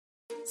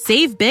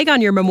Save big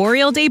on your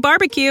Memorial Day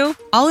barbecue,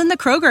 all in the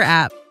Kroger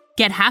app.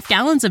 Get half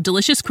gallons of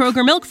delicious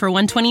Kroger milk for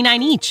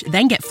 $1.29 each.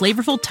 Then get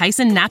flavorful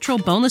Tyson natural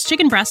boneless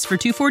chicken breasts for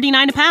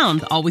 $2.49 a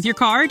pound, all with your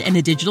card and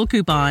a digital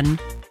coupon.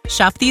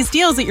 Shop these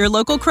deals at your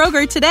local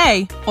Kroger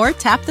today, or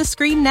tap the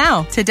screen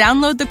now to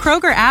download the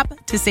Kroger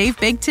app to save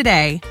big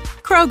today.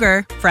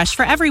 Kroger, fresh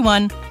for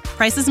everyone.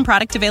 Prices and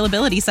product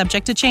availability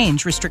subject to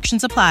change.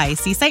 Restrictions apply.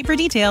 See site for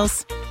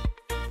details.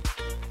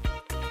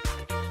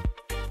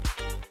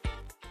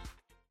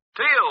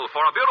 Teal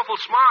for a beautiful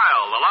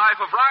smile, the life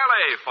of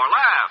Riley for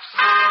laughs.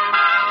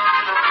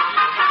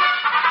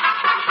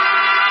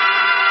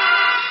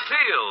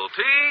 Teal,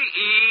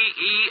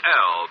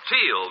 T-E-E-L,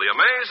 Teal, the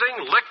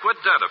amazing liquid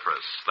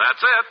dentifrice.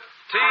 That's it,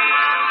 T-E-E-L.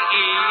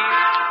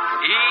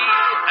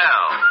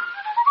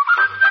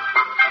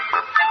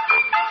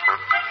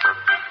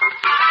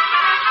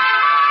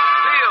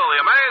 Teal, the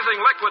amazing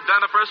liquid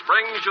dentifrice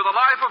brings you the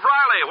life of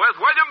Riley with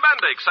William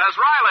Bendix as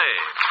Riley.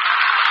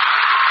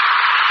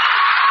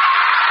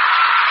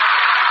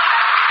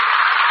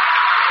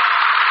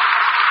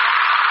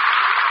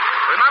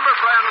 Remember,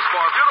 friends,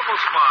 for beautiful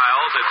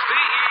smiles, it's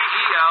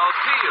T-E-E-L,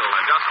 Teal.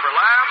 And just for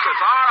laughs, it's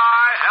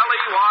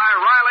R-I-L-E-Y,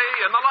 Riley,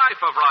 in the life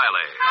of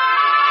Riley.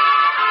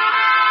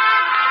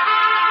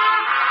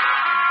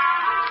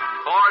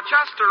 For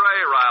Chester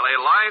A. Riley,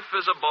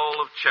 life is a bowl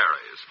of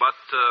cherries. But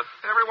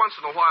every once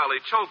in a while, he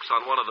chokes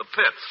on one of the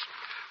pits.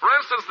 For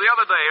instance, the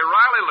other day,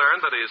 Riley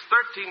learned that his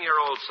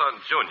 13-year-old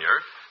son, Junior,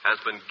 has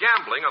been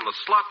gambling on the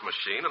slot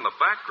machine in the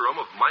back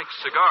room of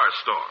Mike's cigar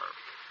store.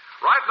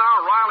 Right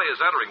now, Riley is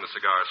entering the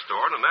cigar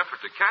store in an effort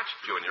to catch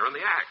Junior in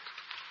the act.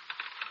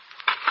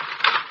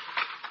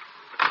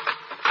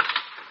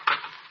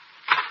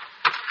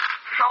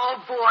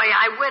 Oh, boy,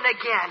 I win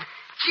again.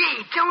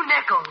 Gee, 2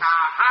 nickels.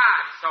 Aha,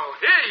 so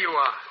here you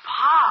are.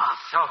 Pop.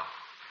 So,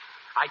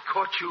 I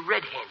caught you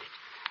red-handed,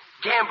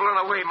 gambling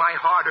away my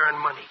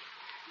hard-earned money.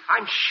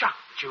 I'm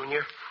shocked,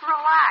 Junior.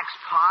 Relax,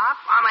 Pop.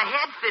 I'm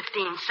ahead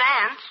 15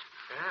 cents.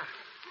 Yeah,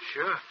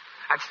 sure.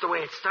 That's the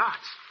way it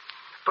starts.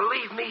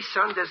 Believe me,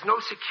 son, there's no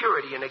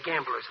security in a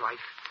gambler's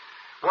life.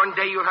 One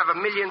day you'll have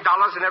 $1 million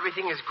and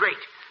everything is great.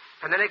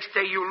 And the next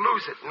day you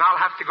lose it and I'll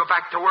have to go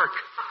back to work.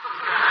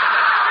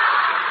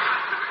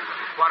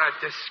 What a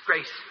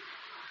disgrace.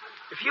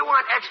 If you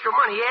want extra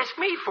money, ask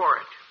me for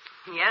it.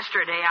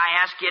 Yesterday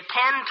I asked you 10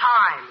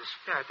 times.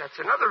 Yeah,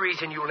 that's another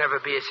reason you'll never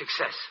be a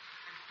success.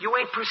 You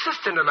ain't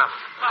persistent enough.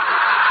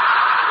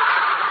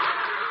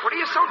 What are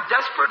you so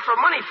desperate for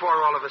money for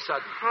all of a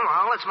sudden?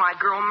 Well, it's my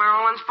girl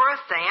Marilyn's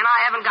birthday, and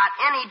I haven't got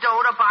any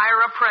dough to buy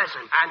her a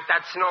present. And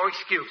that's no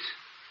excuse.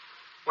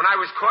 When I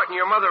was courting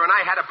your mother and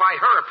I had to buy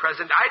her a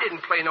present, I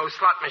didn't play no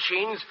slot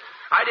machines.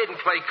 I didn't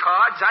play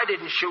cards. I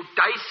didn't shoot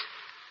dice.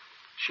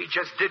 She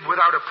just did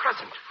without a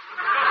present.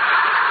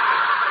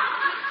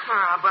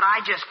 But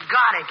I just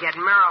gotta get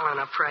Marilyn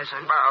a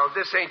present. Well,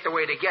 this ain't the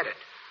way to get it.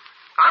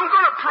 I'm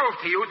gonna prove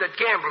to you that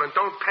gambling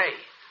don't pay.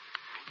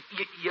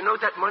 You know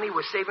that money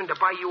we're saving to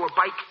buy you a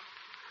bike?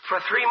 For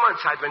 3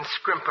 months I've been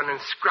scrimping and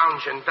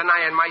scrounging,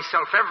 denying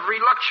myself every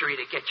luxury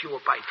to get you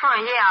a bike. Oh,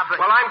 yeah, but...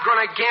 Well, I'm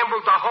going to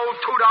gamble the whole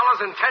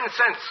 $2.10.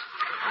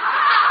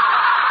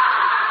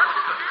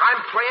 I'm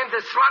playing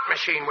the slot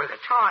machine with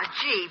it. Oh,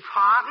 gee,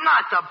 Pop,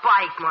 not the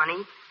bike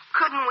money.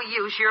 Couldn't we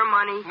use your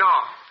money? No.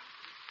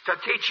 To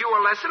teach you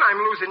a lesson, I'm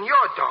losing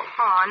your dough.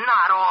 Oh,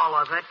 not all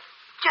of it.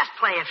 Just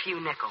play a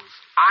few nickels.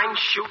 I'm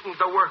shooting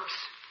the works.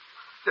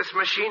 This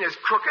machine is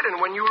crooked, and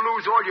when you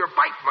lose all your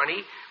bike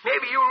money,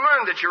 maybe you'll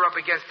learn that you're up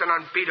against an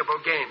unbeatable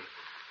game.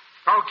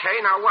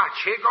 Okay, now watch.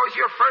 Here goes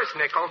your first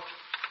nickel.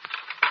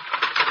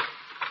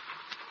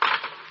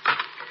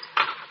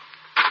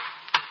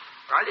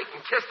 Well, you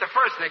can kiss the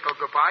first nickel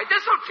goodbye.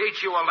 This'll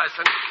teach you a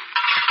lesson.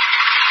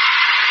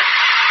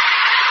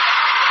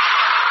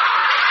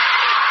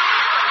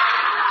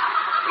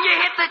 You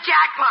hit the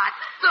jackpot.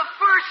 The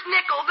first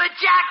nickel, the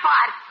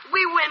jackpot.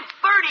 We win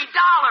 $30.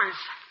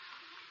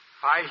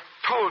 I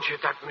told you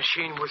that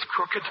machine was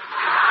crooked.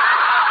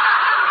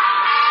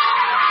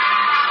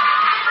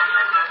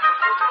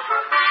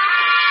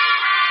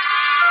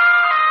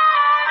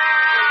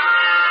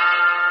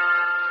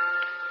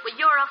 Well,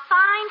 you're a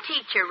fine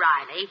teacher,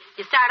 Riley.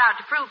 You start out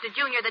to prove to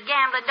Junior that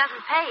gambling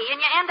doesn't pay, and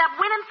you end up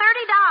winning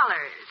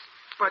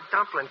 $30. But,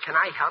 Dumplin', can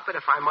I help it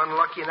if I'm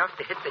unlucky enough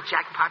to hit the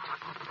jackpot?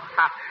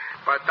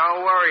 But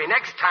don't worry.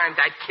 Next time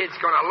that kid's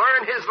going to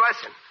learn his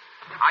lesson.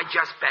 I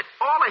just bet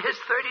all of his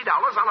 $30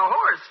 on a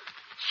horse.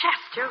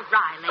 Chester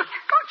Riley.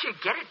 Don't you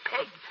get it,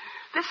 Peg?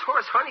 This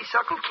horse,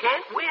 Honeysuckle,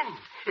 can't win.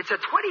 It's a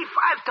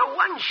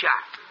 25-to-1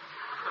 shot.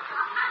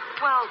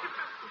 Well,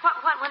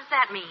 what does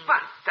that mean?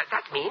 Well,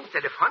 that means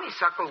that if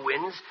Honeysuckle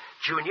wins,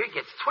 Junior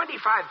gets $25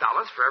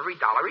 for every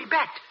dollar he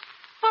bet.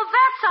 Well,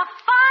 that's a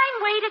fine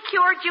way to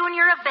cure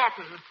Junior of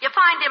betting. You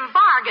find him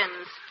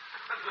bargains.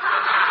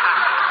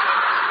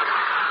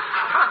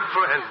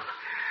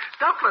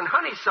 Dumplin'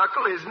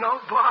 Honeysuckle is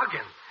no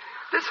bargain.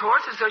 This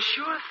horse is a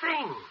sure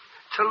thing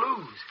to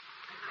lose.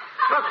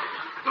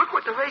 Look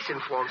what the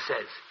racing form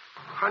says.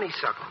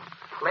 Honeysuckle,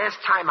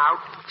 last time out,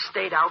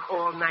 stayed out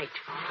all night.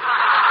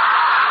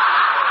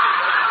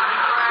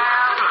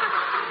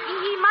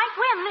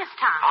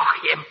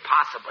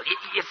 impossible.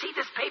 You see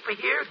this paper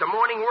here, the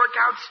morning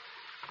workouts?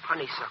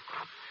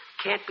 Honeysuckle.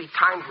 Can't be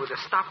timed with a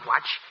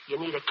stopwatch. You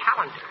need a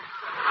calendar. Well,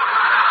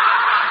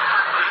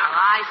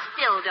 I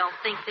still don't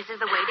think this is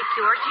the way to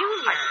cure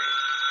Junior.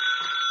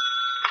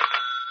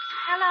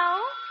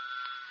 Hello?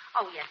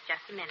 Oh, yes,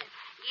 just a minute.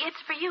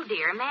 It's for you,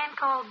 dear. A man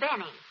called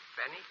Benny.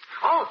 Benny?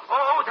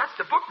 Oh, that's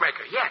the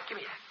bookmaker. Yeah, give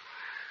me that.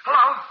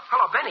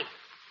 Hello, Benny.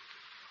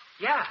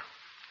 Yeah,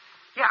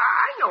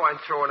 I know I'm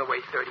throwing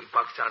away $30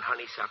 on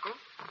Honeysuckle.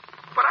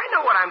 But I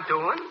know what I'm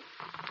doing.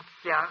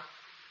 Yeah,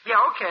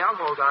 okay, I'll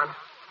hold on.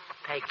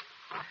 Peg,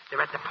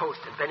 they're at the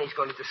post, and Benny's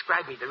going to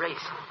describe me the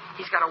race.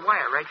 He's got a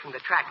wire right from the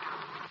track.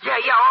 Yeah,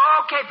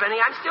 okay, Benny,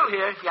 I'm still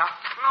here, yeah.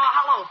 Oh,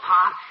 hello,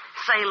 Pop.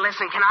 Say,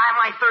 listen, can I have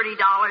my $30?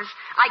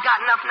 I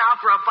got enough now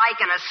for a bike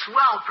and a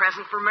swell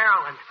present for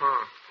Marilyn.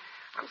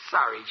 I'm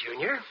sorry,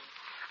 Junior.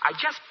 I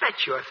just bet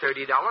you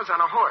 $30 on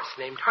a horse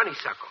named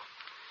Honeysuckle.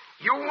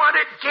 You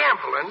wanted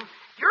gambling.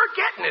 You're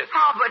getting it.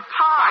 Oh, but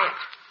Pop. Quiet.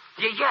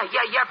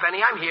 Yeah,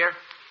 Benny, I'm here.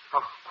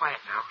 Oh, quiet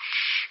now.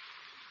 Shh.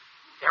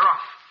 They're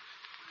off.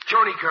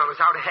 Joni girl is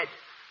out ahead.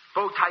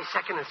 Bow tie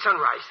second and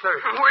Sunrise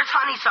third. Where's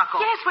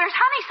Honeysuckle? Yes, where's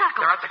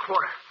Honeysuckle? They're at the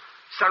quarter.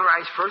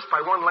 Sunrise first by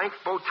one length,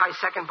 Bow tie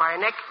second by a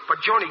neck, but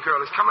Joni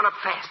girl is coming up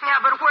fast.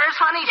 Yeah, but where's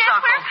Honeysuckle?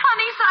 Yes, where's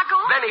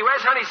Honeysuckle? Benny,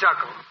 where's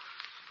Honeysuckle?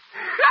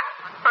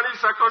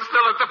 Honeysuckle's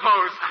still at the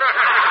post.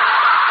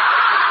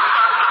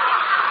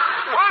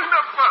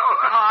 Wonderful.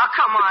 Oh,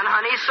 come on,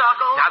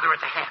 Honeysuckle. Now they're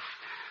at the half.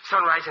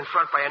 Sunrise in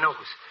front by a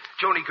nose.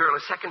 Joni girl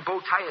is second,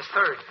 Bow tie is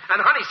third, and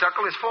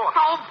Honeysuckle is fourth.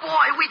 Oh,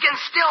 boy, we can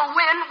still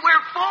win.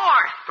 We're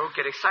fourth. Don't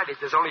get excited.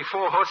 There's only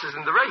 4 horses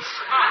in the race.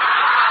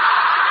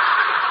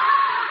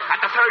 At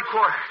the third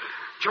quarter,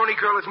 Joni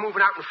girl is moving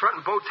out in front,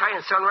 and Bow tie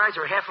and Sunrise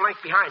are half length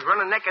behind,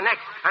 running neck and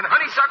neck. And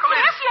Honeysuckle is...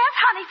 Yes,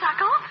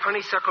 Honeysuckle.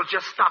 Honeysuckle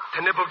just stopped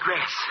to nibble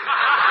grass.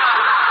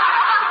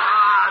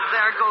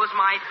 There goes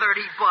my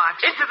 $30.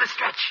 Into the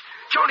stretch.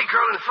 Joni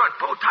girl in front,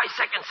 Bow tie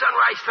second,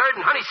 Sunrise third,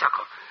 and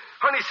Honeysuckle.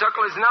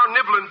 Honeysuckle is now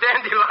nibbling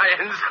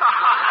dandelions.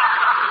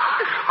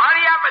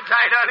 Hearty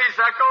appetite,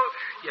 Honeysuckle.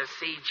 You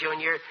see,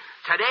 Junior,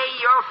 today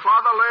your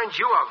father learned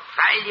you a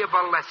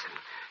valuable lesson.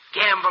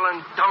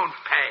 Gambling don't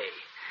pay.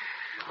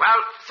 Well,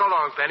 so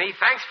long, Benny.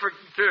 Thanks for...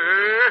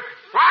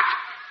 What?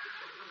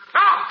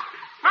 No!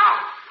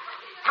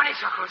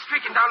 Honeysuckle is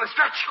streaking down the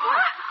stretch. What?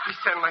 He's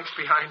 10 lengths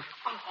behind.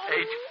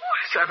 8,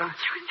 7, 5,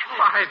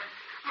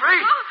 3.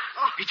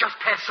 He just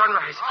passed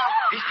Sunrise.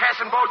 He's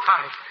passing Bow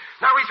tie.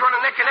 Now he's running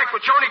neck and neck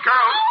with Joni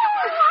girl.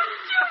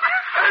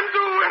 And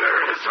the winner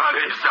is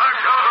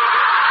Honeysuckle.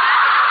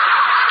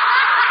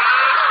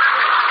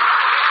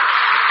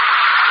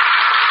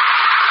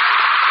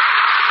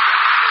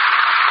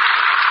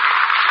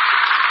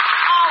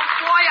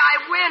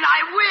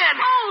 I win.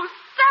 Oh,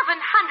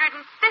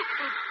 $750.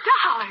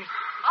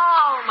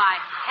 Oh, my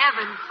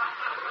heavens.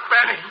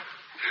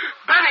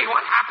 Benny,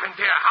 what happened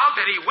here? How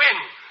did he win?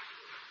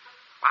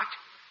 What?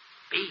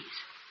 Bees.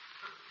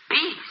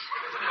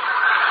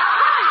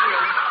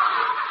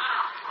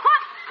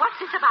 What's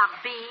this about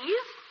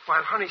bees?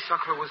 While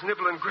Honeysuckle was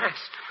nibbling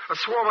grass, a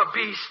swarm of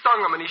bees stung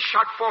him, and he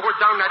shot forward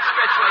down that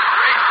stretch like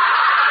crazy.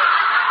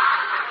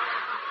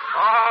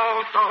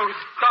 Oh, those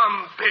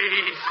dumb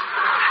bees.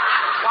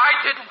 Why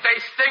didn't they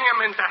sting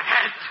him in the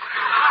head?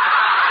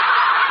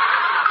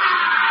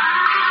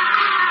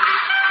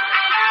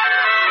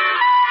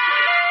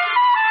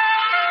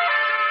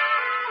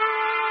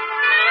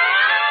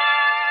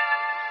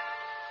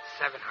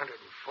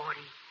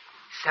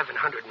 $740,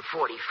 $745,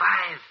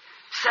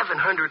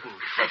 $750.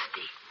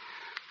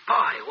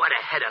 Boy, what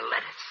a head of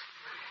lettuce.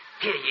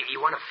 Here, you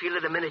want to feel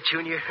it a minute,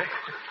 Junior?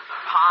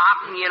 Pop,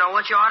 you know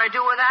what you ought to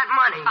do with that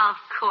money? Of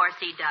course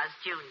he does,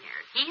 Junior.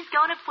 He's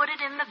going to put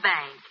it in the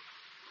bank.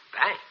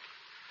 Bank?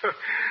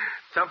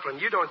 Dumplin',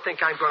 you don't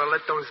think I'm going to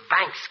let those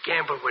banks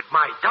gamble with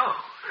my dough.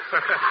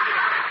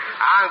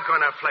 I'm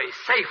going to play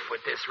safe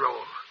with this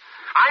roll.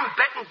 I'm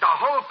betting the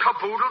whole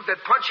caboodle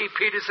that Punchy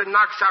Peterson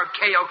knocks out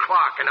K.O.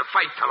 Clark in a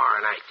fight tomorrow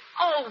night.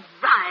 Oh,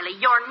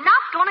 Riley, you're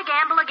not going to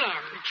gamble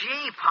again.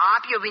 Gee,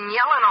 Pop, you've been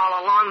yelling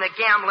all along that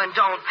gambling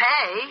don't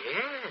pay.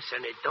 Yes,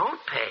 and it don't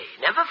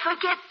pay. Never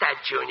forget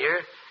that, Junior.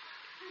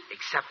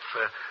 Except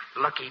for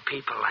lucky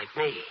people like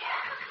me.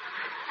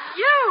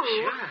 You?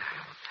 Sure.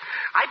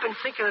 I've been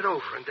thinking it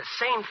over, and the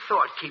same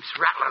thought keeps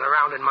rattling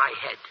around in my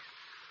head.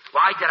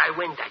 Why did I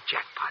win that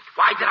jackpot?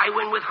 Why did I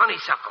win with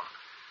Honeysuckle?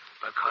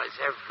 Because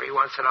every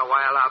once in a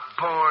while a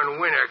born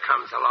winner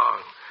comes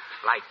along,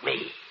 like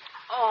me.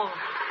 Oh,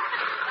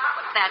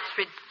 that's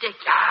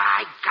ridiculous.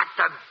 I got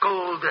the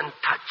golden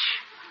touch.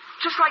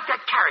 Just like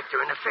that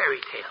character in a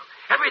fairy tale.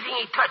 Everything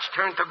he touched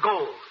turned to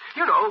gold.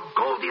 You know,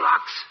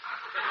 Goldilocks.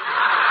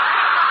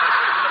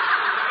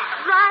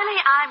 Riley,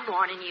 I'm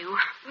warning you.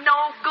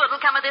 No good will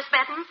come of this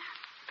betting.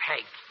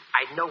 Peg,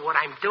 I know what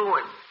I'm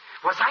doing.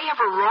 Was I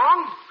ever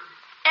wrong?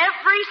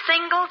 Every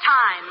single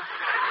time.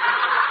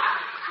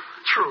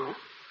 True.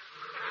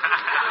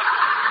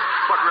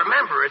 But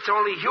remember, it's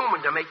only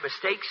human to make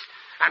mistakes.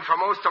 And for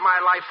most of my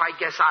life, I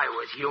guess I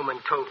was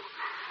human, too.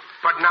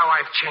 But now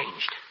I've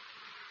changed.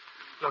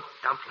 Look,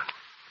 Dumplin',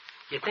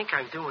 You think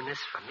I'm doing this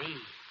for me?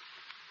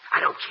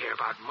 I don't care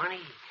about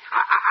money.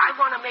 I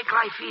want to make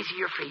life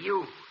easier for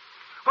you.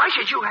 Why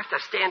should you have to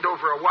stand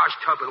over a wash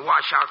tub and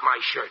wash out my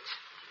shirts?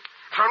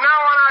 From now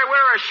on, I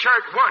wear a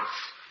shirt once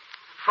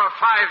for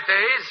 5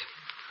 days.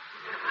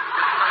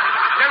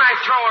 Then I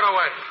throw it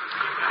away.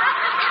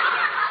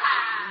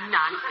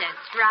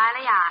 Nonsense,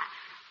 Riley.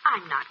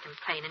 I'm not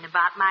complaining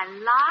about my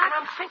lot. And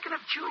I'm thinking of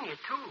Junior,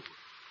 too.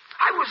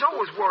 I was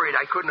always worried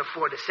I couldn't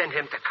afford to send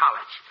him to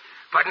college.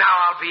 But now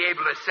I'll be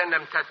able to send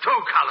him to 2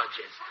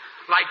 colleges,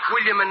 like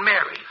William and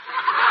Mary.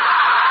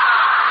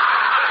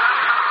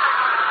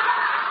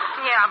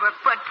 Yeah, but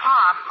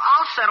Pop,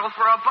 I'll settle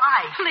for a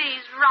bike.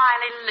 Please,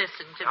 Riley,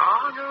 listen to me.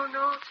 Oh,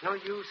 no. It's no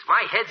use.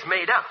 My head's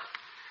made up.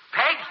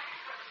 Peg,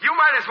 you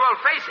might as well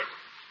face it.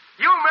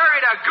 You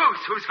married a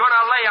goose who's going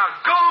to lay a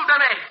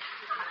golden egg.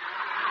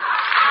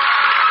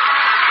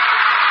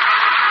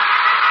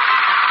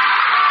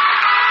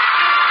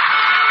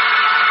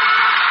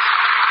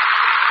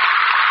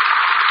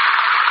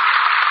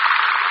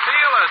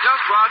 Teal has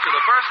just brought you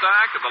the first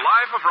act of The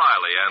Life of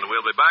Riley, and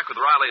we'll be back with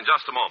Riley in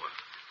just a moment.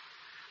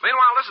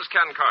 Meanwhile, this is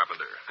Ken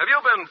Carpenter. Have you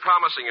been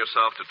promising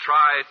yourself to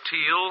try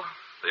Teal,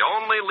 the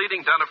only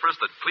leading dentifrice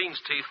that cleans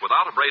teeth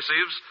without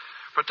abrasives,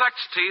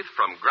 protects teeth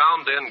from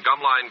ground-in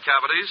gumline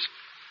cavities?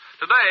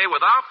 Today,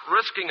 without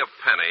risking a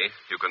penny,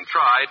 you can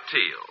try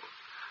Teal.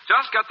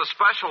 Just get the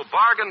special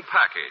bargain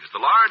package,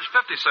 the large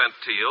 50-cent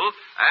Teal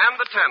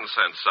and the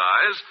 10-cent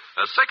size,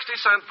 a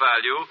 60-cent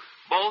value,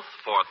 both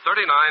for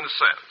 39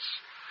 cents.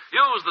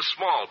 Use the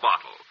small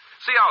bottle.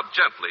 See how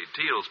gently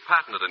Teal's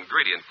patented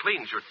ingredient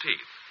cleans your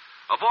teeth.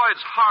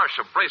 Avoids harsh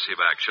abrasive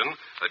action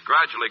that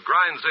gradually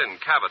grinds in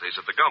cavities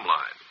at the gum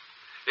line.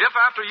 If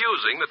after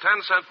using the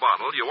 10-cent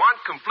bottle you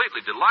aren't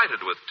completely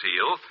delighted with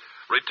Teal,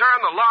 return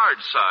the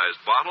large-sized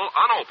bottle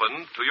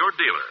unopened to your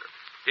dealer.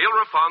 He'll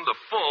refund the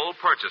full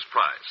purchase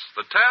price.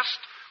 The test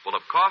will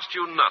have cost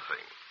you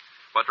nothing.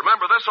 But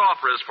remember, this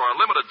offer is for a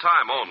limited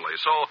time only,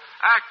 so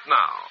act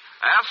now.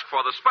 Ask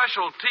for the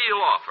special Teal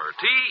offer,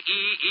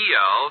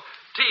 T-E-E-L,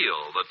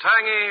 Teal, the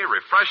tangy,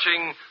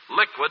 refreshing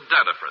liquid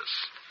dentifrice.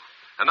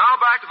 And now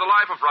back to The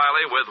Life of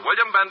Riley with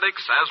William Bendix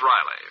as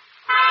Riley.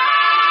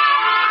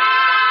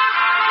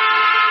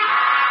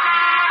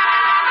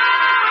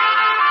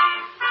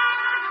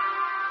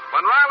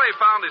 When Riley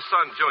found his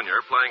son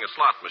Junior playing a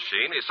slot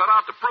machine, he set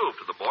out to prove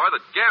to the boy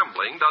that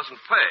gambling doesn't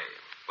pay.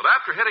 But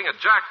after hitting a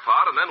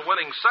jackpot and then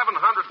winning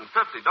 $750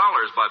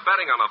 by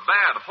betting on a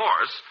bad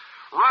horse,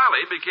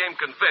 Riley became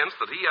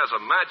convinced that he has a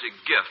magic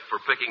gift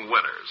for picking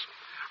winners.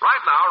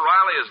 Right now,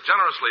 Riley is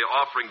generously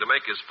offering to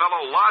make his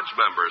fellow lodge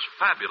members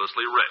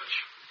fabulously rich.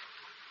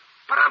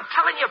 But I'm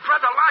telling you,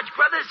 Brother Lodge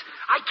Brothers,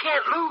 I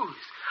can't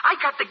lose. I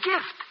got the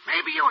gift.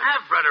 Maybe you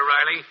have, Brother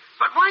Riley.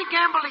 But why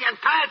gamble the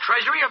entire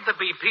treasury of the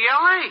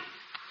BPLA?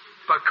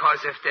 Because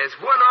if there's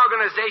one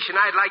organization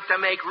I'd like to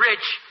make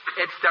rich,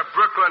 it's the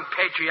Brooklyn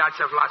Patriots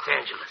of Los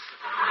Angeles.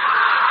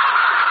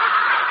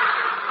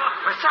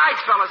 Besides,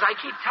 fellas, I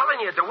keep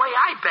telling you, the way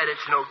I bet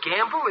it's no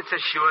gamble. It's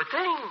a sure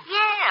thing.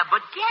 Yeah,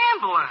 but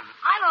gambling.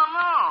 I don't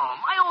know.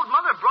 My old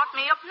mother brought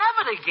me up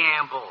never to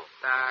gamble.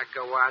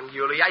 Go on,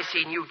 Yulie. I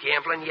seen you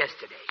gambling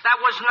yesterday. That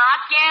was not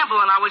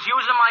gambling. I was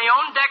using my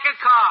own deck of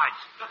cards.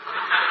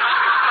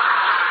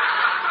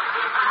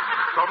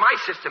 Well, my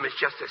system is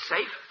just as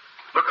safe.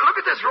 Look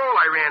at this roll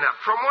I ran up.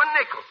 From 1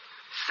 nickel.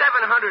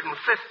 750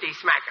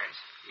 smackers.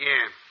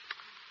 Yeah.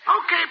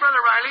 Okay,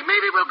 Brother Riley,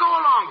 maybe we'll go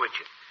along with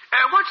you.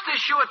 What's this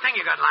sure thing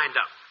you got lined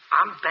up?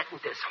 I'm betting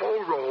this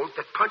whole roll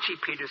that Punchy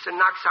Peterson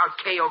knocks out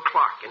K.O.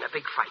 Clark in a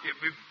big fight.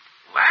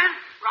 What?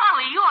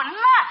 Riley, you're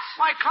nuts.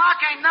 Why,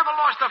 Clark ain't never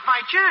lost a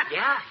fight yet.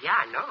 Yeah,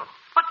 I know.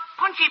 But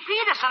Punchy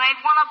Peterson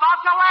ain't won a bout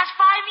in the last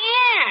 5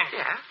 years.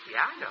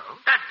 Yeah, I know.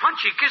 That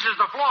Punchy kisses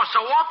the floor so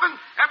often,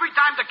 every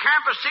time the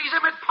camper sees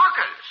him, it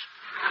puckers.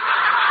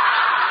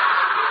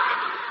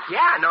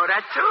 Yeah, I know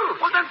that, too.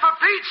 Well, then, for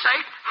Pete's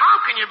sake, how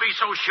can you be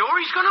so sure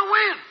he's going to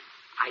win?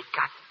 I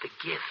got the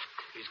gift.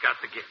 He's got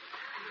the gift.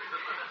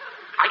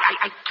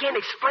 I can't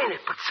explain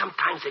it, but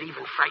sometimes it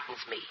even frightens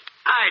me.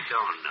 I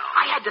don't know.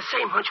 I had the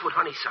same hunch with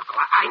Honeysuckle.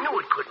 I knew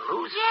it couldn't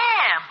lose.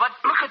 Yeah, but...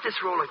 Look at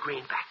this roll of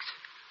greenbacks.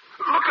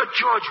 Look at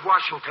George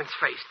Washington's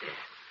face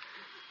there.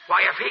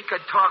 Why, if he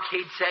could talk,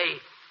 he'd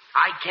say,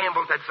 I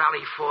gambled at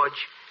Valley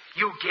Forge.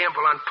 You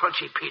gamble on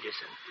Punchy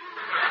Peterson.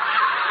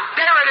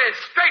 There it is,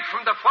 straight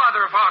from the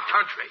father of our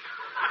country.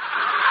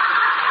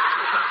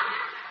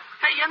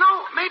 Hey, you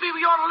know, maybe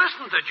we ought to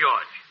listen to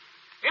George.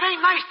 It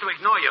ain't nice to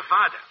ignore your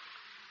father.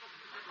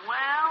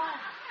 Well,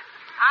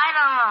 I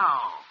don't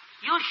know.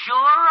 You sure,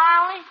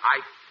 Riley?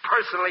 I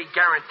personally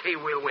guarantee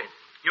we'll win.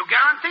 You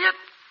guarantee it?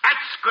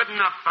 That's good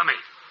enough for me.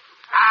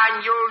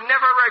 And you'll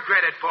never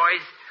regret it,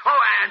 boys.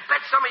 Oh, and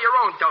bet some of your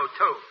own dough,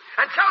 too.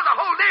 And tell the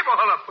whole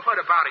neighborhood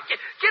about it.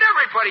 Get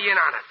everybody in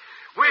on it.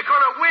 We're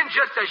going to win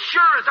just as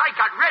sure as I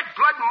got red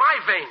blood in my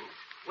veins.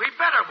 We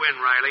better win,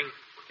 Riley.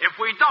 If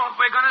we don't,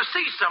 we're going to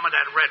see some of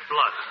that red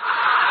blood.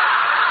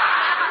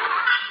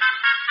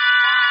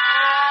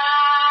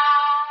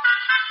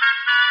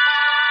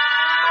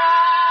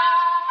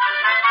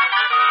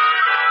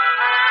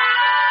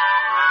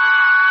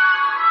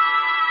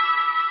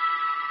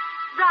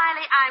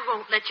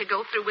 let you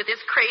go through with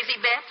this crazy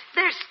bet.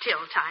 There's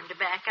still time to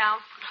back out.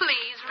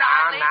 Please,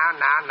 Riley.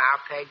 Now,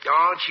 Peg.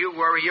 Don't you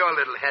worry your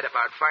little head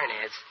about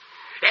finance.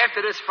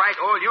 After this fight,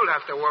 all you'll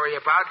have to worry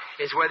about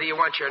is whether you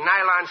want your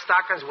nylon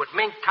stockings with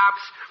mink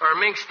tops or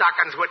mink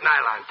stockings with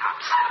nylon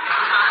tops.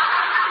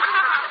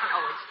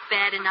 Oh, it's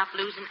bad enough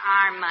losing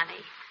our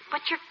money.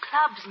 But your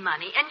club's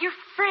money and your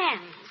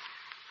friends.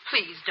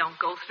 Please don't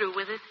go through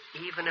with it.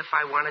 Even if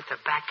I wanted to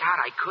back out,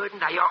 I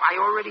couldn't. I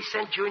already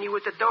sent Junior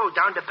with the dough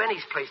down to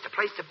Benny's place to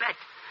place the bet.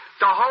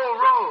 The whole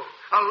roll,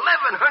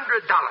 $1,100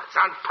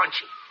 on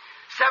Punchy.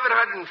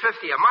 $750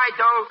 of my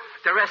dough,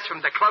 the rest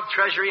from the club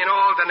treasury and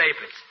all the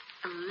neighbors.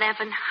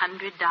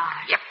 $1,100.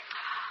 Yep.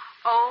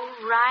 Oh,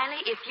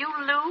 Riley, if you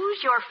lose,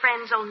 your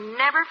friends will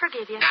never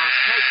forgive you. Now,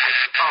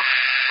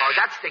 Peg,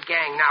 that's the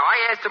gang now.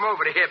 I asked them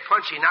over to hear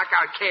Punchy knock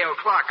out K.O.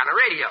 Clark on the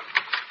radio.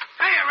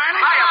 Hey, Riley.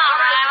 Hiya,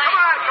 fellas.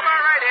 Riley. Come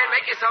on right in.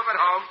 Make yourself at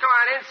home. Come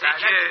on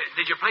inside.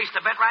 Did you place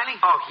the bet, Riley?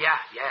 Oh,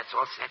 yeah, it's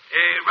all set.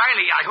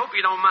 Riley, I hope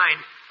you don't mind.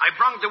 I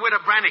brung the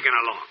widow Brannigan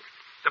along.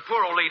 The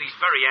poor old lady's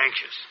very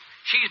anxious.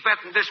 She's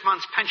betting this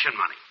month's pension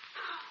money.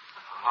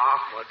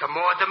 Oh, well, the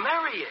more the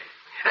merrier.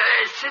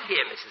 Sit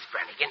here, Mrs.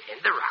 Brannigan, in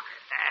the rocker.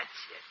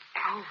 That's it.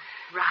 Oh,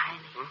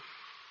 Riley.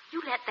 You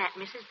let that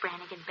Mrs.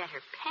 Brannigan bet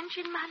her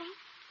pension money?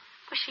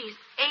 Well, she's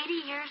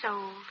 80 years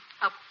old.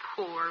 A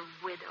poor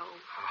widow.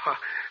 Oh,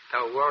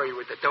 don't worry.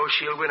 With the dough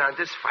she'll win on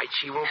this fight,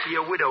 she won't be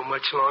a widow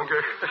much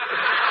longer.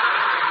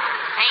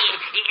 Hey,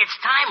 it's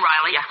time,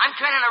 Riley. I'm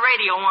turning the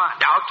radio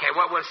on. Okay,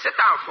 well, sit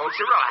down, folks,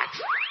 and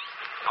relax.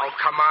 Oh,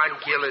 come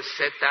on, Gillis,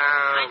 sit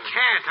down. I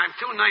can't. I'm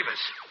too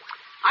nervous.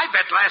 I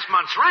bet last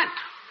month's rent.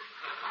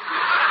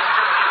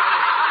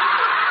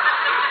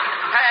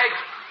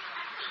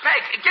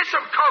 Peg, get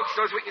some Coke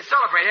so we can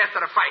celebrate after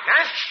the fight,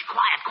 huh? Shh,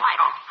 quiet.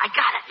 Oh, I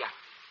got it. Yeah.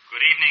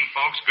 Good evening,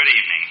 folks. Good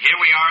evening. Here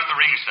we are at the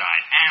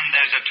ringside, and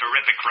there's a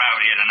terrific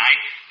crowd here tonight.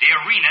 The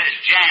arena is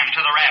jammed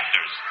to the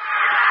rafters.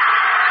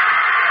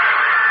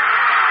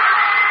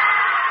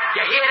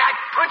 You hear that?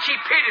 Punchy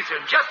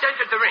Peterson just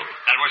entered the ring.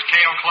 That was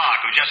K.O.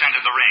 Clark, who just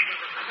entered the ring.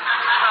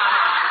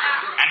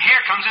 And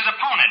here comes his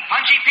opponent,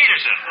 Punchy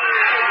Peterson.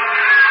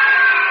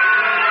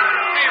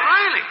 Hey,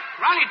 Riley.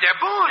 Riley, they're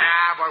booing.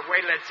 But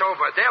wait till it's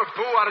over. They'll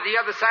boo out of the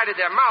other side of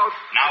their mouth.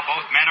 Now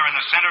both men are in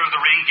the center of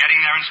the ring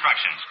getting their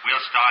instructions.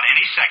 We'll start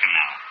any second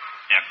now.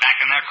 They're back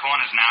in their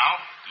corners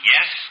now.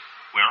 Yes,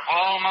 we're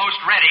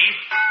almost ready.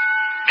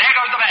 There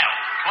goes the bell.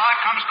 Clark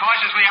comes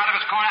cautiously out of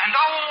his corner, and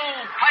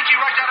Punchy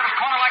rushed out of his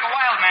corner like a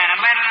wild man and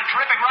landed a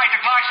terrific right to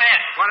Clark's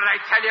head. What did I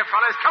tell you,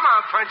 fellas? Come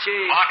on,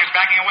 Punchy. Clark is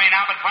backing away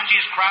now, but Punchy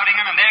is crowding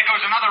him, and there goes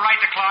another right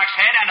to Clark's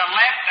head, and a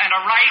left, and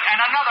a right, and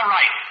another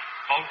right.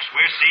 Folks,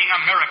 we're seeing a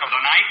miracle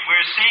tonight.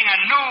 We're seeing a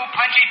new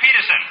Punchy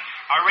Peterson,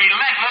 a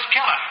relentless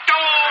killer.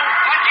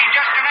 Punchy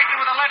just connected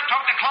with a left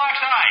hook to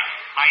Clark's eye.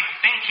 I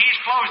think he's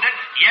closed it.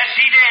 Yes,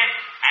 he did.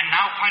 And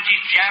now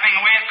Punchy's jabbing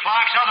away at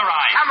Clark's other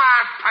eye. Come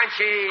on,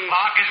 Punchy.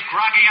 Clark is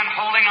groggy and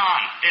holding on.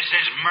 This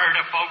is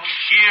murder, folks.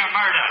 Sheer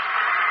murder.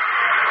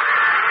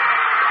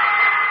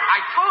 I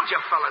told you,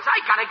 fellas,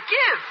 I gotta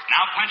give.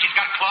 Now Punchy's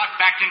got Clark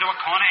backed into a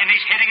corner, and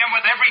he's hitting him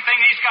with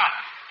everything he's got.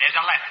 There's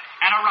a left,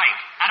 and a right,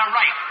 and a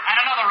right, and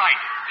another right.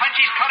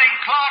 Punchy's cutting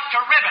Clark to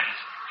ribbons.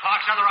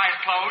 Clark's other eye's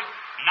closed.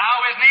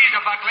 Now his knees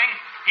are buckling.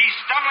 He's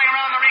stumbling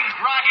around the ring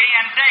groggy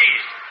and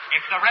dazed.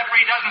 If the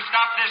referee doesn't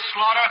stop this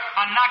slaughter,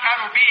 a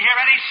knockout will be here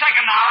any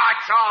second now. Oh,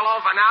 it's all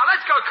over now.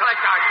 Let's go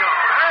collect our dough,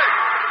 huh?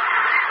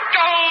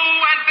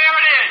 And there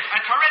it is. A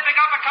terrific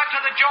uppercut to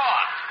the jaw.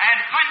 And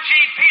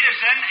Punchy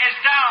Peterson is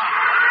down.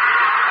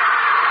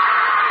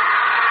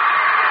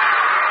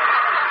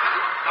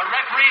 The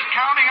referee's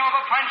counting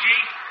over Punchy.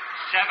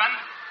 7, 8,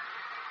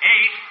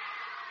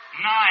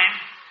 9,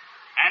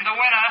 and the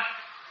winner,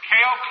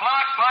 K.O.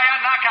 Clark by a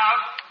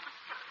knockout.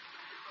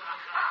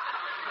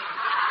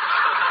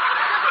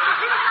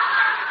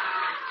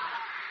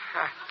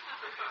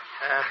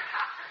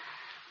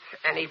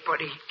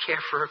 Anybody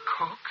care for a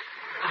Coke?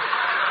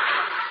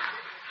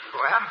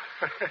 Well,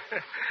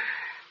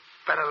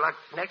 better luck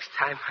next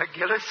time, huh,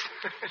 Gillis?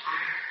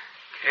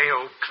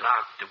 K.O.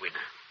 Clark, the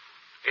winner.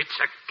 It's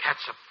a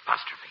cat's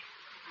apostrophe.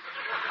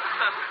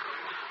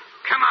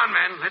 Come on,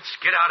 man. Let's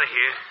get out of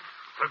here.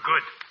 For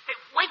good. Hey,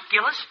 wait,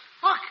 Gillis.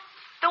 Look,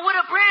 the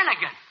widow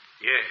Brannigan.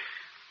 Yeah.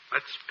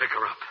 Let's pick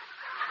her up.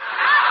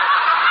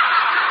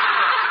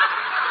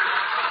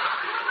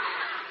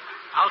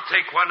 I'll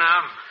take one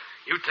arm.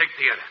 You take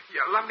the other.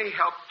 Yeah, let me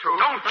help, too.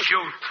 Don't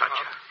you touch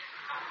her.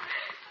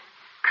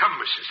 Come,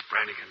 Mrs.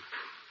 Brannigan.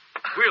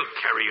 We'll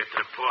carry you to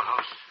the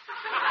poorhouse.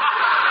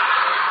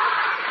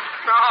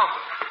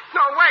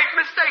 No, wait.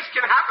 Mistakes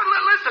can happen.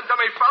 Listen to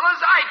me,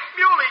 fellas. Ike,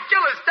 Muley,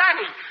 Gillis,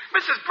 Danny,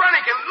 Mrs.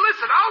 Brannigan,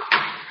 listen.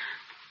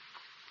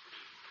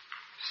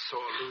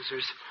 Sore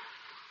losers.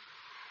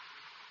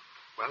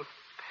 Well,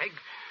 Peg,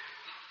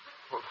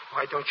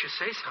 why don't you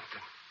say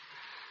something?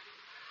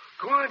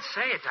 Go on,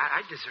 say it.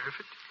 I deserve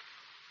it.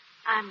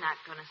 I'm not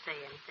going to say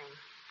anything.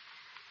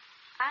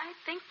 I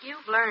think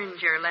you've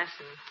learned your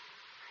lesson.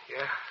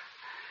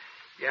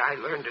 Yeah, I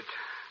learned it.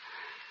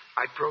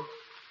 I broke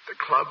the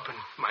club and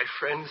my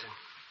friends, and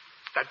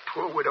That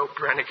poor widow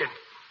Brannigan.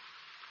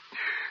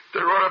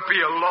 There ought to be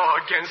a law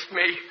against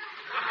me.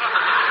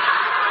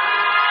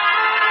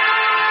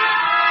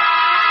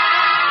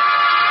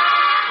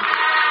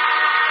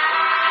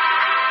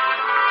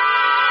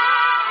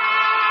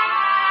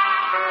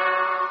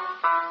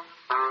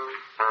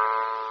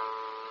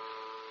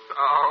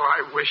 Oh,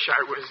 I wish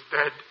I was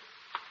dead.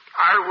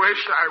 I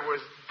wish I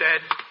was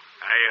dead.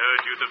 I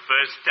heard you the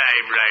first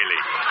time,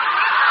 Riley.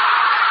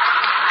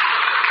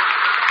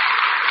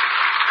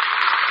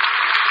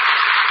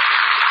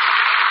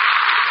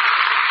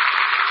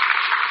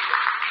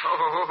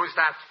 Oh, who's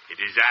that? It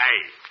is I,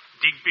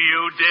 Digby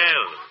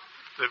Odell,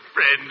 the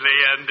friendly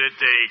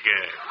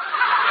undertaker.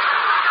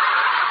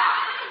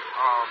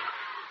 Oh,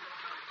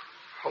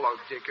 hello,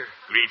 Digger.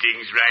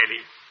 Greetings,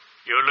 Riley.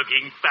 You're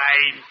looking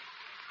fine.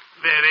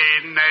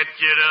 Very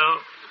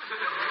natural.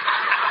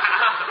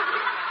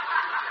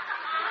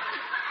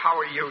 How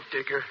are you,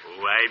 Digger?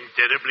 Oh, I'm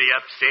terribly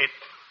upset.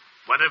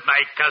 One of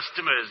my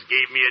customers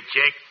gave me a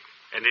check,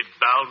 and it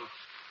bounced.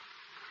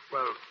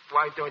 Well,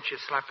 why don't you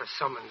slap a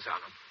summons on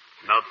him?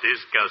 Not this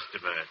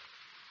customer.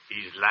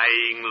 He's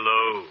lying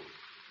low.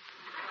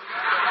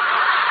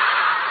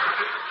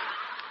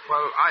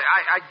 Well,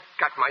 I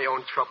got my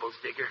own troubles,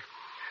 Digger.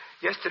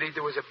 Yesterday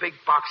there was a big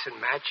boxing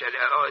match.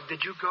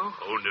 Did you go?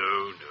 Oh,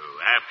 no.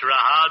 After a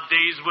hard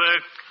day's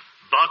work,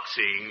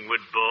 boxing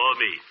would bore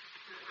me.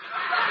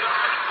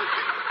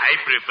 I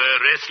prefer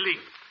wrestling.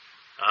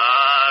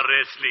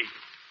 Wrestling.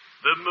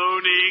 The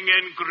moaning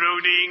and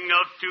groaning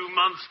of two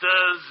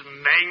monsters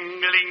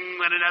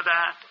mangling one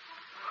another.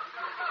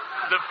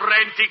 The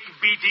frantic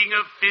beating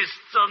of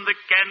fists on the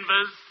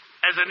canvas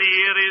as an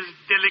ear is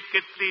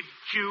delicately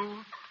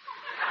chewed.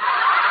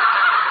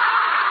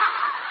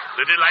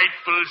 The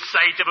delightful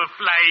sight of a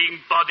flying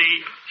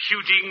body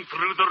shooting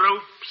through the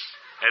ropes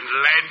and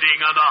landing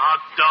on a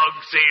hot dog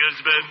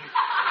salesman.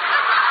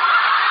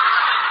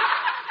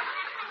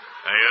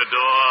 I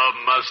adore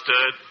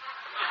mustard.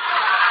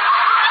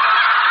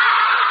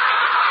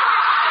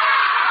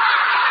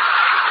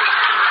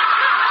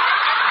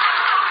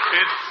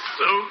 It's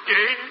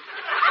okay.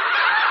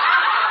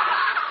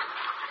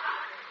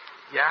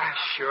 Yeah,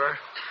 sure.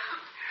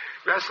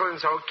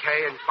 Wrestling's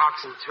okay and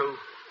boxing, too.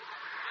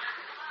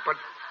 But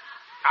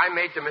I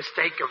made the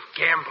mistake of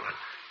gambling,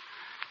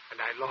 and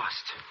I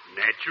lost.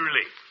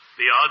 Naturally.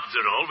 The odds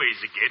are always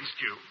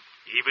against you,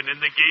 even in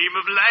the game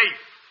of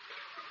life.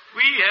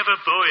 We have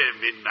a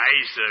poem in my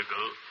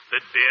circle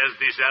that bears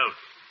this out,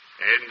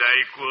 and I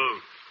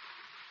quote,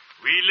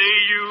 "We lay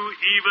you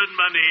even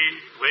money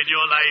when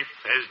your life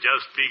has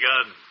just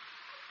begun.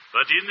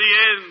 But in the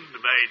end,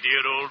 my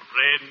dear old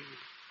friend,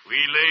 we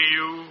lay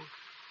you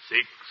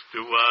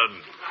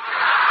 6-1.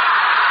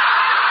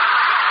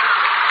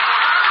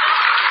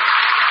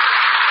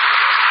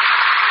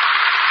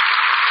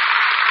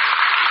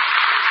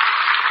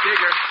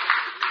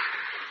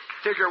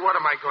 Digger, what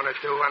am I going to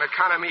do? On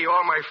account of me,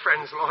 all my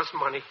friends lost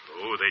money.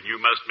 Oh, then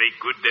you must make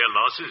good their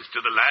losses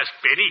to the last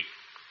penny.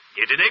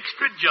 Get an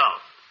extra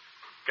job.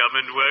 Come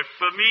and work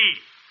for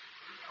me.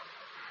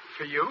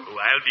 For you? Oh,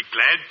 I'll be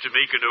glad to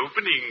make an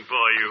opening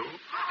for you.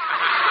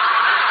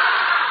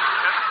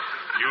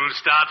 You'll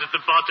start at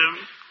the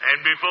bottom,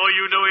 and before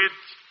you know it,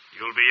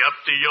 you'll be up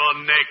to your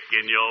neck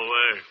in your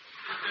work.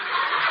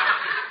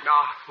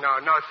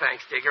 No,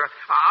 thanks, Digger.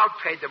 I'll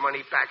pay the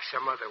money back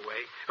some other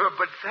way.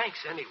 But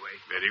thanks anyway.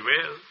 Very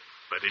well.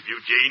 But if you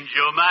change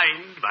your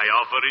mind, my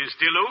offer is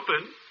still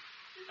open.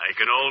 I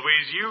can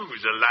always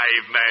use a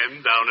live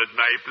man down at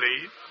my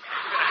place.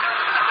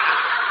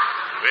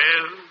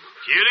 Well,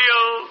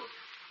 cheerio.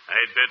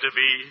 I'd better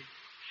be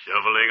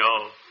shoveling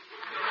off.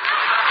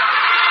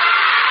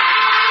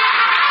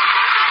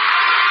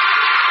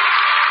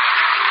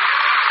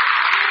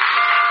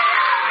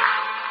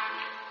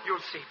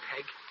 You'll see,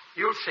 Peg.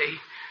 You'll see.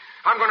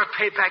 I'm going to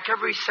pay back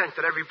every cent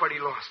that everybody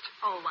lost.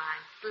 Oh,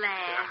 I'm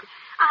glad.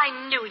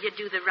 I knew you'd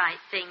do the right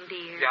thing,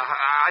 dear. Yeah,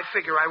 I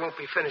figure I won't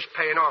be finished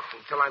paying off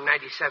until I'm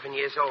 97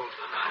 years old.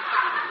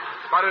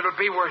 But it'll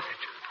be worth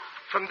it.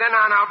 From then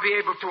on, I'll be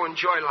able to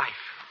enjoy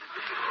life.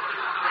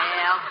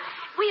 Well,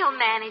 we'll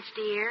manage,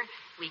 dear.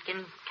 We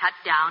can cut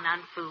down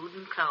on food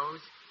and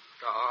clothes.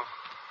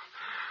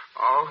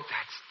 Oh,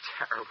 that's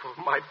terrible.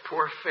 My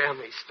poor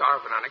family's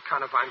starving on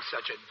account of I'm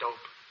such a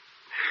dope.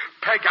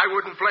 Peg, I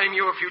wouldn't blame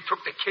you if you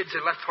took the kids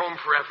and left home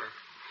forever.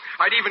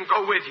 I'd even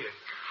go with you.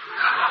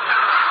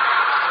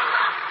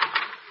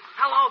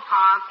 Hello,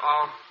 Pop.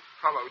 Oh,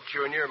 hello,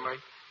 Junior, my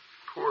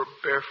poor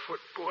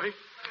barefoot boy.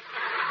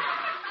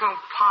 Oh,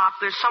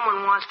 Pop, there's someone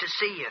who wants to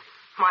see you.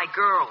 My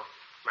girl.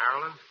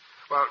 Marilyn?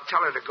 Well,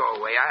 tell her to go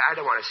away. I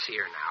don't want to see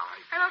her now.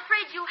 I'm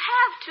afraid you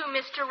have to,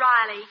 Mr.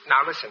 Riley.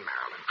 Now, listen,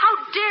 Marilyn. How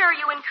dare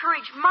you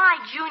encourage my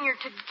Junior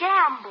to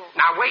gamble?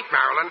 Now, wait,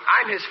 Marilyn.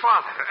 I'm his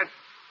father.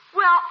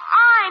 Well,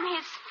 I'm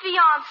his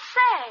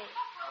fiancée.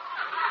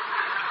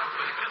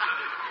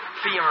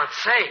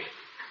 Fiancé?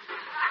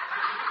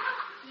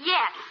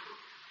 Yes.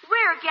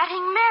 We're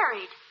getting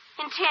married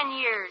in 10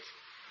 years.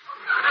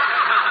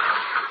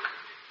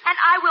 and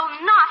I will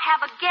not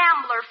have a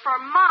gambler for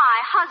my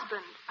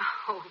husband.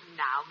 Oh,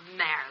 now,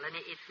 Marilyn,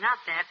 it's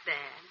not that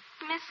bad.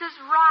 Mrs.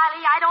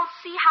 Riley, I don't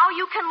see how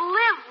you can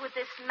live with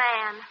this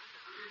man.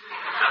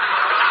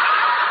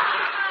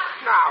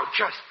 Now,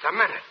 just a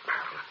minute,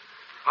 Marilyn.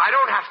 I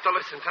don't have to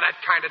listen to that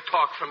kind of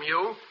talk from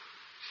you.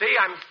 See,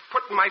 I'm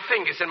putting my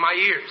fingers in my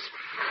ears.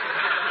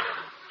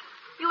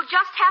 You'll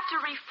just have to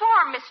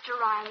reform, Mr.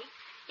 Riley.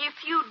 If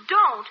you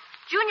don't,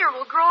 Junior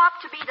will grow up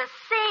to be the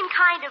same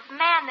kind of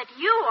man that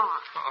you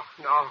are. Oh,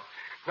 no.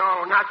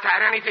 No, not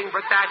that. Anything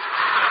but that.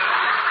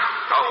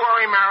 Don't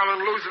worry,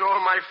 Marilyn. Losing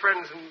all my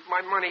friends and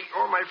my money,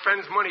 all my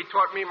friends' money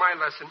taught me my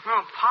lesson.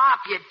 Oh,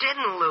 Pop, you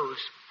didn't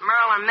lose.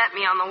 Marilyn met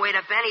me on the way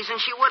to Benny's, and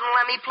she wouldn't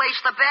let me place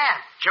the bet.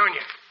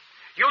 Junior,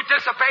 you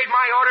disobeyed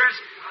my orders.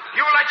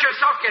 You let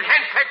yourself get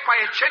henpecked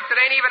by a chick that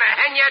ain't even a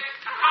hen yet.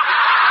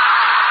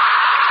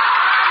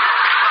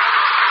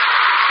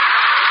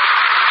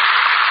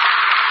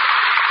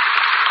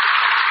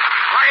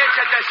 Why, it's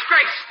a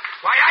disgrace.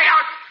 Why,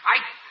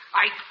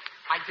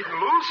 I didn't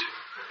lose.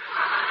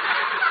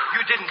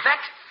 You didn't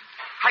bet.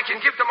 I can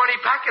give the money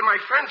back and my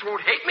friends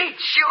won't hate me.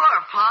 Sure,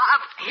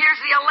 Pop. Here's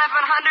the $1,100.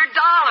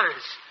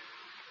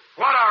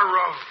 What a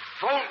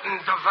revolting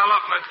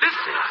development this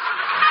is.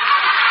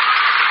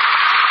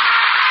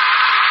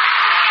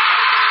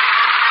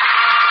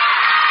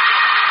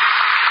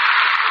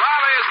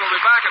 Riley's will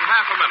be back in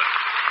half a minute.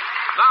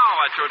 Now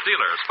at your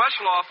dealer,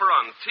 special offer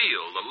on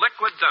Teal, the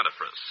liquid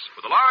dentifrice.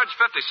 With a large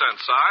 50-cent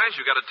size,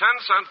 you get a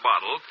 10-cent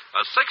bottle,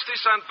 a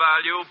 60-cent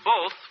value,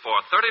 both for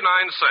 39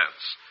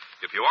 cents.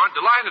 If you aren't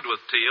delighted with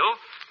Teal,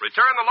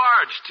 return the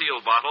large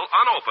Teal bottle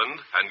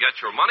unopened and get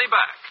your money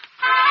back.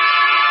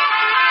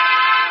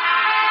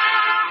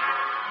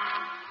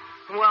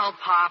 Well,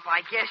 Pop,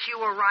 I guess you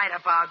were right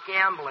about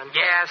gambling.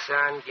 Yeah,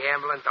 son,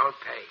 gambling don't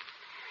pay.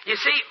 You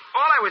see,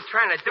 all I was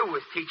trying to do was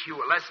teach you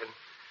a lesson,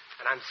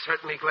 and I'm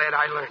certainly glad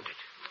I learned it.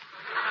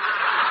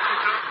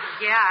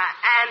 Yeah,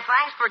 and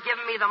thanks for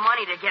giving me the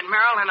money to get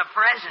Marilyn a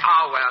present.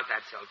 Oh, well,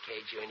 that's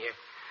okay, Junior.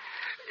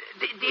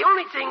 The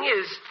only thing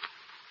is,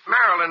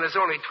 Marilyn is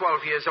only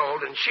 12 years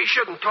old, and she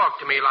shouldn't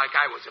talk to me like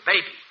I was a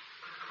baby.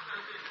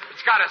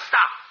 It's got to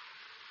stop.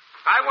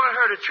 I want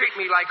her to treat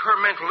me like her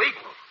mental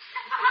equal.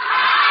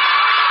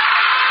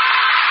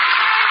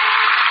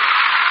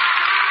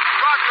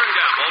 Procter &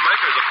 Gamble,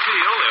 makers of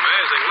Teal, the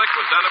amazing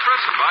liquid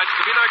dentifrice, invites you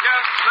to be their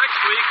guests next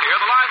week to hear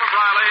The Life of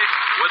Riley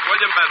with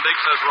William Bendix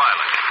as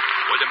Riley.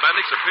 William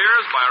Bendix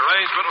appears by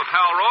arrangement with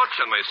Hal Roach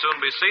and may soon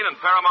be seen in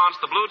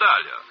Paramount's The Blue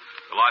Dahlia.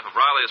 The Life of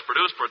Riley is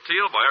produced for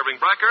Teal by Irving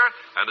Brecker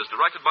and is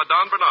directed by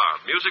Don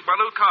Bernard. Music by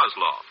Lou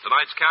Kozloff.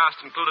 Tonight's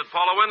cast included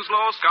Paula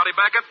Winslow, Scotty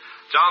Beckett,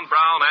 John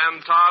Brown, Ann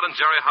Todd, and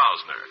Jerry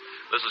Hausner.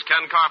 This is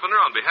Ken Carpenter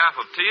on behalf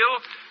of Teal,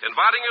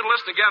 inviting you to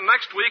listen again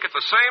next week at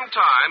the same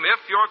time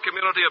if your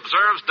community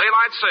observes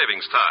daylight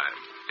savings time.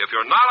 If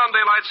you're not on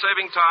daylight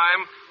saving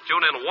time,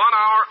 tune in 1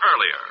 hour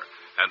earlier.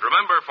 And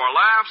remember, for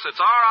laughs, it's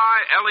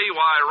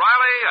R-I-L-E-Y,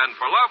 Riley, and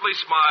for lovely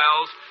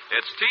smiles,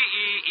 it's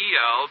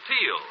T-E-E-L,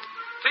 Teal.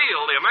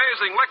 Teal, the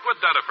amazing liquid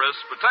dentifrice,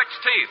 protects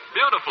teeth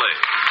beautifully.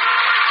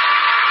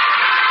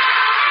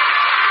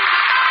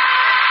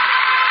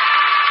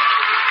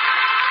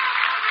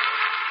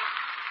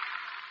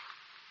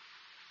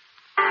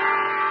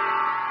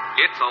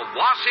 It's a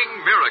washing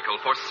miracle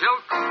for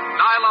silks,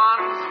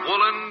 nylons,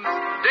 woolens,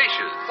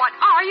 dishes. What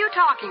are you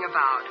talking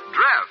about?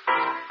 Dreft.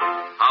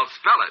 I'll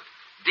spell it.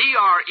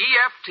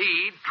 D-R-E-F-T,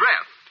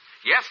 Dreft.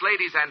 Yes,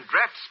 ladies, and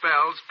Dreft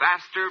spells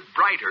faster,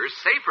 brighter,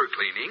 safer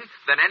cleaning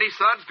than any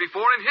suds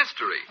before in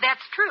history.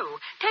 That's true.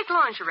 Take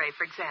lingerie,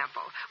 for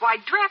example. Why,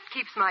 Dreft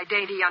keeps my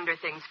dainty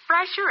underthings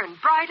fresher and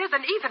brighter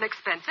than even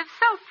expensive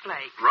soap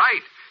flakes.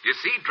 Right. You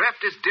see,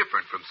 Dreft is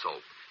different from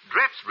soap.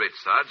 Dreft's rich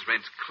suds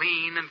rinse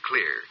clean and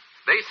clear.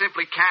 They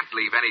simply can't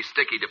leave any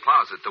sticky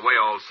deposit the way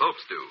all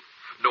soaps do.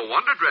 No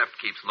wonder Dreft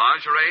keeps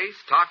lingerie,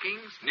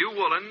 stockings, new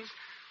woolens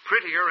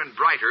prettier and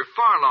brighter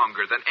far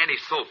longer than any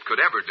soap could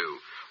ever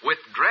do. With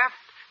Dreft,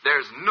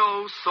 there's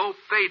no soap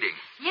fading.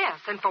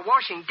 Yes, and for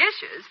washing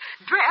dishes,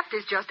 Dreft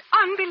is just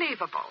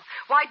unbelievable.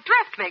 Why,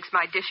 Dreft makes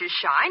my dishes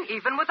shine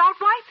even without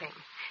wiping.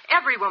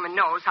 Every woman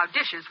knows how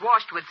dishes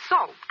washed with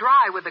soap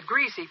dry with a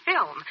greasy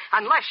film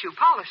unless you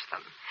polish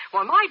them.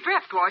 Well, my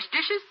Dreft wash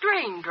dishes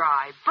drain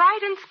dry,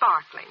 bright and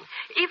sparkling.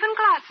 Even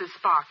glasses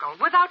sparkle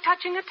without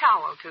touching a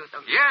towel to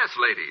them. Yes,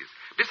 ladies.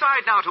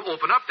 Decide now to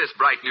open up this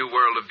bright new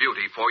world of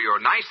beauty for your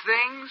nice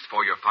things,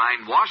 for your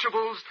fine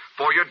washables,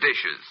 for your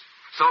dishes.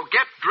 So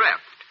get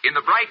Dreft in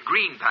the bright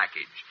green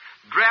package.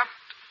 Dreft,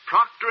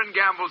 Procter &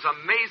 Gamble's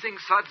amazing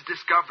suds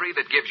discovery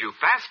that gives you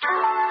faster,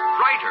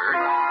 brighter,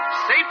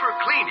 safer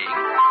cleaning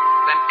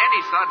than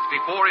any suds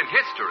before in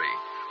history.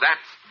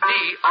 That's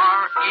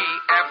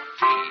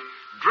D-R-E-F-T,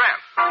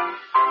 Dreft.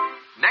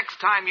 Next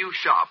time you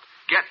shop,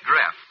 get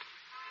Dreft.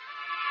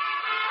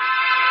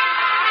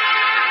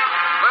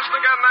 Listen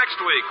again next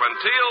week when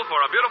Teal,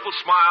 for a Beautiful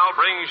Smile,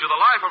 brings you The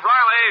Life of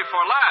Riley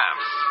for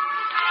laughs.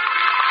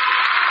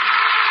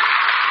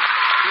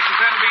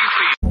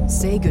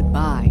 Say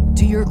goodbye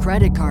to your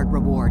credit card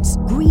rewards.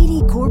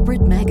 Greedy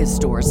corporate mega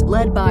stores,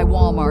 led by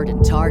Walmart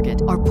and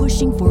Target, are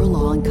pushing for a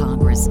law in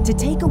Congress to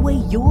take away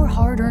your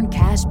hard-earned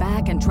cash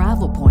back and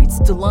travel points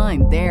to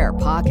line their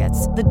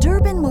pockets. The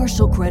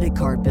Durbin-Marshall credit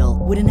card bill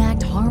would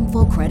enact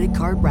harmful credit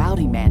card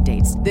routing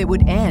mandates that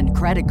would end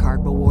credit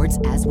card rewards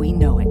as we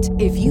know it.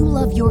 If you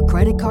love your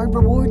credit card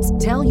rewards,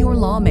 tell your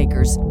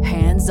lawmakers,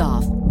 hands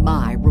off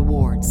my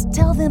rewards.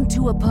 Tell them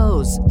to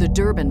oppose the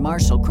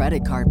Durbin-Marshall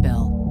credit card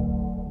bill.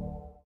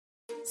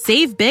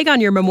 Save big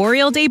on your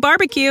Memorial Day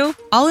barbecue,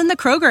 all in the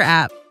Kroger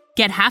app.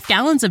 Get half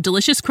gallons of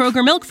delicious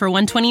Kroger milk for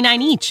 $1.29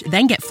 each.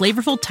 Then get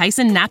flavorful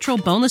Tyson natural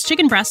boneless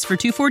chicken breasts for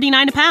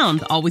 $2.49 a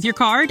pound, all with your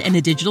card and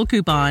a digital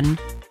coupon.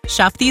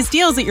 Shop these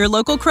deals at your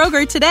local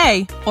Kroger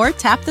today, or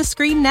tap the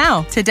screen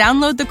now to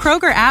download the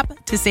Kroger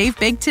app to save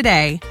big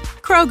today.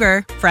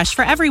 Kroger, fresh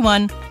for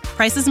everyone.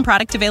 Prices and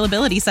product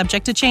availability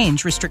subject to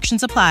change.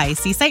 Restrictions apply.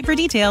 See site for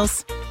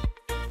details.